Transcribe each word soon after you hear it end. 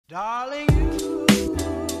Darling, you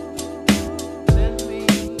send me,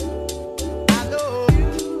 I know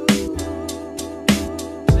you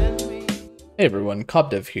send me. Hey everyone,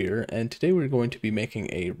 CobDev here, and today we're going to be making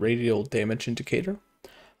a radial damage indicator.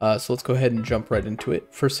 So let's go ahead and jump right into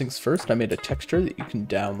it. First things first, I made a texture that you can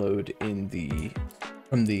download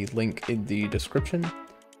from the link in the description.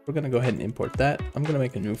 We're going to go ahead and import that. I'm going to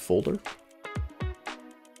make a new folder.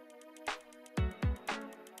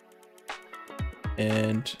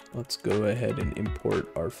 And let's go ahead and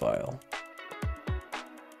import our file.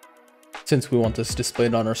 Since we want this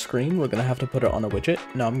displayed on our screen, we're going to have to put it on a widget.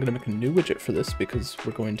 Now I'm going to make a new widget for this because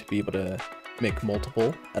we're going to be able to make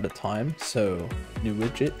multiple at a time. So new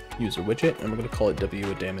widget, user widget, and we're going to call it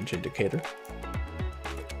W a damage indicator.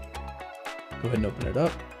 Go ahead and open it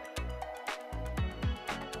up.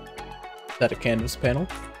 Set a canvas panel.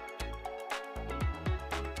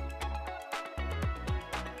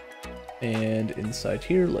 And inside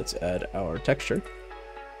here, let's add our texture.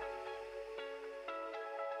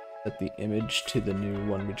 Set the image to the new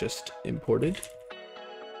one we just imported.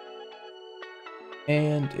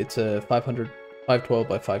 And it's a 512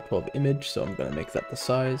 by 512 image, so I'm going to make that the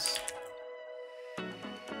size.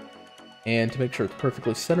 And to make sure it's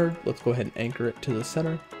perfectly centered, let's go ahead and anchor it to the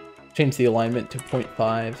center. Change the alignment to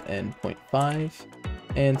 0.5 and 0.5,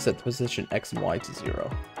 and set the position X and Y to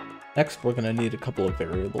 0. Next, we're going to need a couple of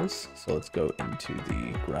variables, so let's go into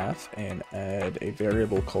the graph and add a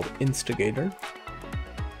variable called instigator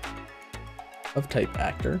of type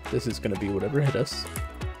actor. This is going to be whatever hit us.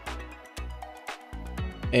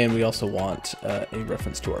 And we also want a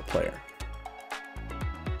reference to our player.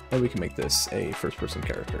 And we can make this a first-person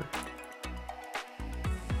character.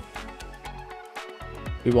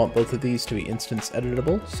 We want both of these to be instance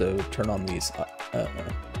editable, so turn on these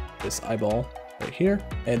this eyeball right here,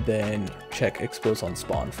 and then check expose on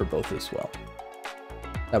spawn for both as well.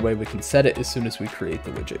 That way we can set it as soon as we create the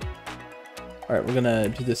widget. Alright, we're gonna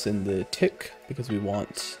do this in the tick because we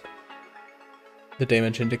want the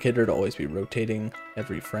damage indicator to always be rotating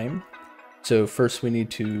every frame. So first we need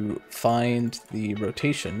to find the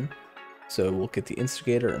rotation. So we'll get the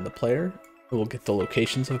instigator and the player, and we'll get the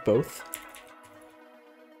locations of both.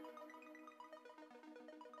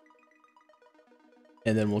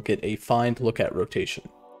 And then we'll get a find look at rotation.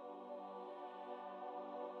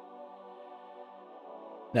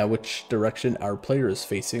 Now which direction our player is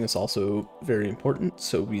facing is also very important,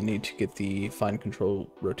 so we need to get the find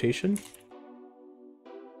control rotation.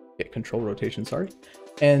 Get control rotation, sorry.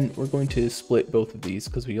 And we're going to split both of these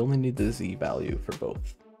because we only need the Z value for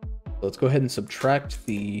both. So let's go ahead and subtract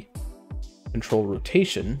the control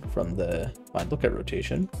rotation from the find look at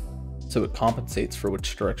rotation, so it compensates for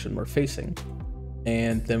which direction we're facing.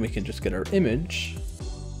 And then we can just get our image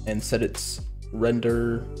and set its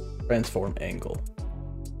render transform angle.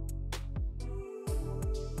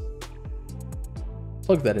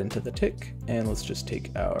 Plug that into the tick, and let's just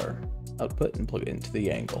take our output and plug it into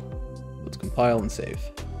the angle. Let's compile and save.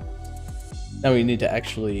 Now we need to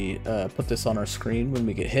actually put this on our screen when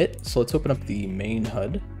we get hit, so let's open up the main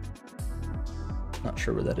HUD. Not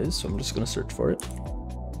sure where that is, so I'm just going to search for it.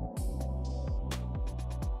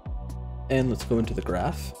 And let's go into the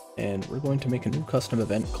graph, and we're going to make a new custom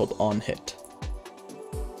event called onHit.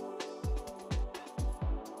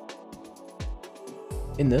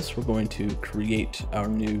 In this, we're going to create our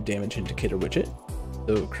new damage indicator widget.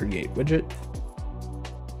 So create widget,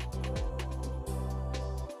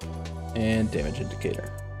 and damage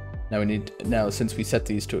indicator. Now since we set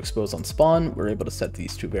these to expose on spawn, we're able to set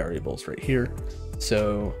these two variables right here.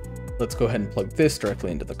 So let's go ahead and plug this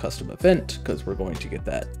directly into the custom event because we're going to get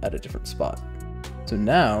that at a different spot. So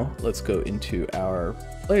now let's go into our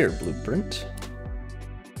player blueprint.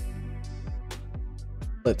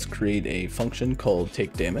 Let's create a function called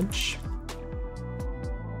takeDamage.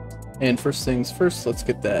 And first things first, let's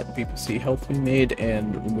get that VPC health we made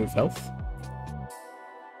and remove health.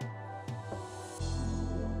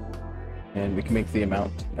 And we can make the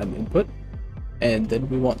amount an input. And then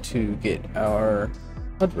we want to get our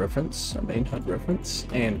HUD reference, our main HUD reference,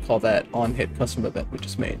 and call that onHit custom event we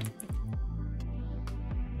just made.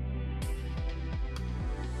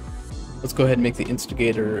 Let's go ahead and make the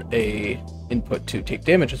instigator a input to take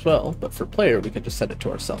damage as well, but for player we can just set it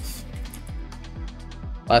to ourselves.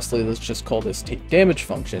 Lastly, let's just call this take damage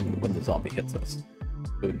function when the zombie hits us.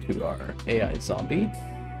 Go to our AI zombie,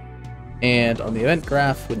 and on the event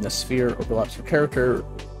graph, when the sphere overlaps the character,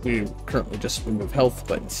 we currently just remove health,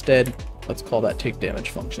 but instead, let's call that take damage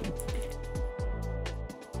function.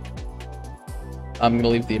 I'm going to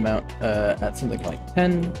leave the amount at something like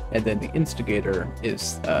 10, and then the instigator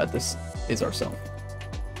is this is ourself.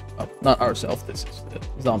 not ourself, this is the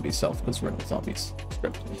zombie self, because we're in the zombies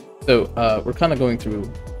script. So we're kind of going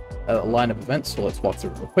through a line of events, so let's walk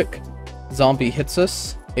through it real quick. Zombie hits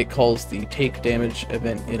us, it calls the take damage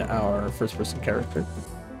event in our first person character.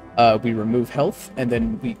 We remove health, and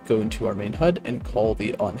then we go into our main HUD and call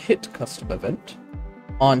the on hit custom event.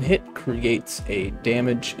 On hit creates a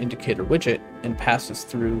damage indicator widget and passes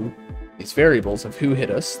through these variables of who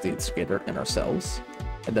hit us, the instigator, and ourselves.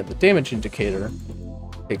 And then the damage indicator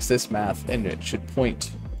takes this math and it should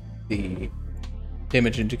point the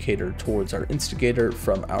damage indicator towards our instigator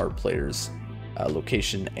from our player's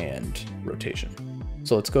location and rotation.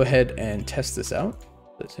 So let's go ahead and test this out.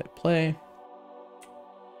 Let's hit play.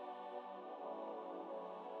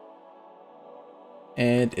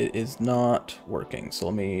 And it is not working. So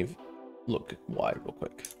let me look why real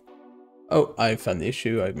quick. Oh, I found the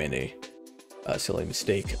issue. I made a silly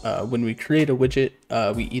mistake. When we create a widget,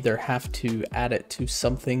 we either have to add it to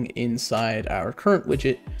something inside our current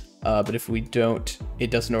widget, but if we don't, it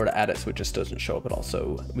doesn't know where to add it, so it just doesn't show up at all.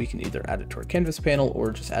 So we can either add it to our canvas panel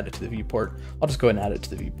or just add it to the viewport. I'll just go ahead and add it to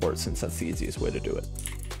the viewport since that's the easiest way to do it.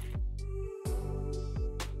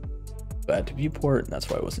 So add to viewport, and that's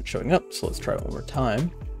why it wasn't showing up. So let's try it one more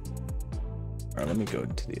time. All right, let me go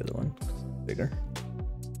into the other one, bigger.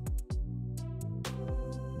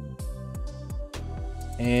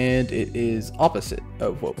 And it is opposite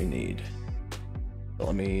of what we need. So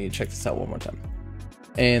let me check this out one more time.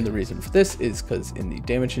 And the reason for this is because in the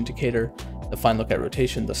damage indicator, the find look at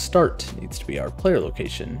rotation, the start needs to be our player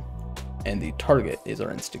location, and the target is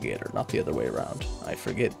our instigator, not the other way around. I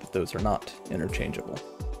forget that those are not interchangeable.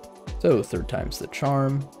 So third time's the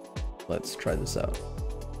charm. Let's try this out.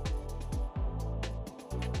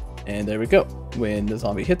 And there we go. When the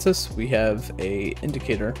zombie hits us, we have a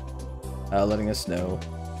indicator letting us know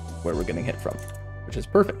where we're getting hit from, which is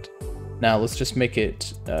perfect. Now let's just make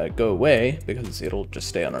it go away because it'll just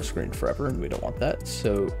stay on our screen forever and we don't want that.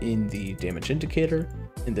 So in the damage indicator,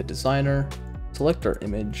 in the designer, select our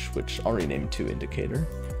image, which I'll rename to indicator.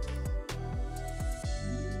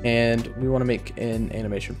 And we want to make an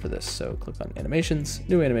animation for this. So click on animations,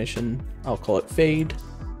 new animation, I'll call it fade.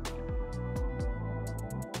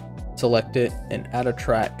 Select it and add a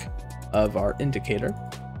track of our indicator.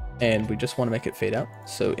 And we just want to make it fade out.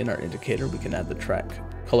 So in our indicator, we can add the track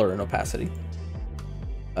color and opacity.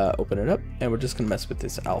 Open it up, and we're just going to mess with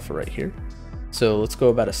this alpha right here. So let's go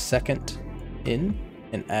about a second in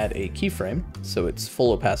and add a keyframe. So it's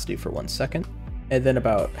full opacity for 1 second. And then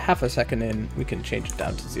about half a second in, we can change it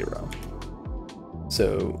down to 0.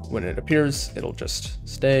 So when it appears, it'll just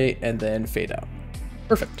stay and then fade out.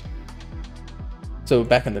 Perfect. So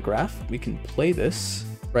back in the graph, we can play this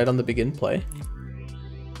right on the begin play.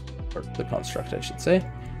 Or the construct, I should say.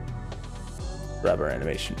 Grab our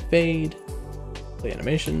animation fade, play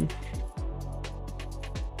animation.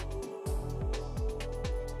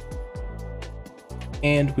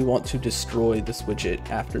 And we want to destroy this widget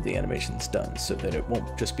after the animation's done so that it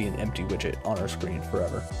won't just be an empty widget on our screen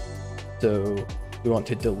forever. So we want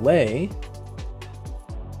to delay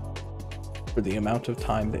for the amount of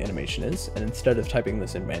time the animation is, and instead of typing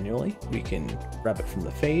this in manually, we can grab it from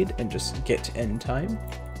the fade and just get end time.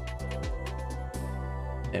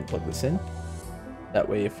 And plug this in. That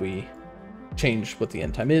way if we change what the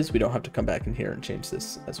end time is, we don't have to come back in here and change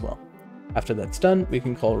this as well. After that's done, we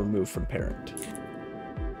can call remove from parent.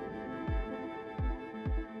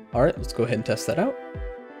 Alright, let's go ahead and test that out.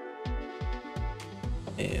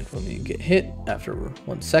 And when we get hit, after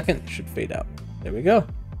 1 second, it should fade out. There we go.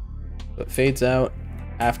 So it fades out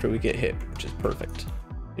after we get hit, which is perfect.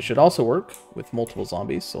 It should also work with multiple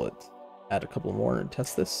zombies, so let's add a couple more and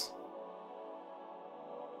test this.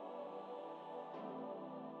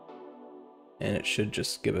 And it should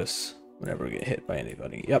just give us whenever we get hit by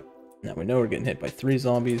anybody. Yep. Now we know we're getting hit by 3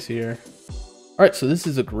 zombies here. Alright, so this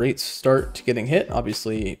is a great start to getting hit.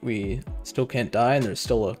 Obviously, we still can't die, and there's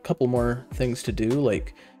still a couple more things to do,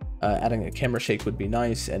 like adding a camera shake would be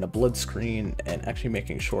nice, and a blood screen, and actually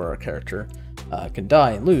making sure our character can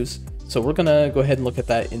die and lose. So we're going to go ahead and look at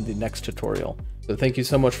that in the next tutorial. So thank you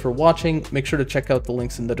so much for watching. Make sure to check out the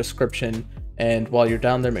links in the description. And while you're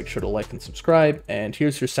down there, make sure to like and subscribe. And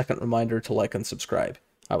here's your second reminder to like and subscribe.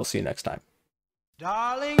 I will see you next time.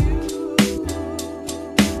 Darling, you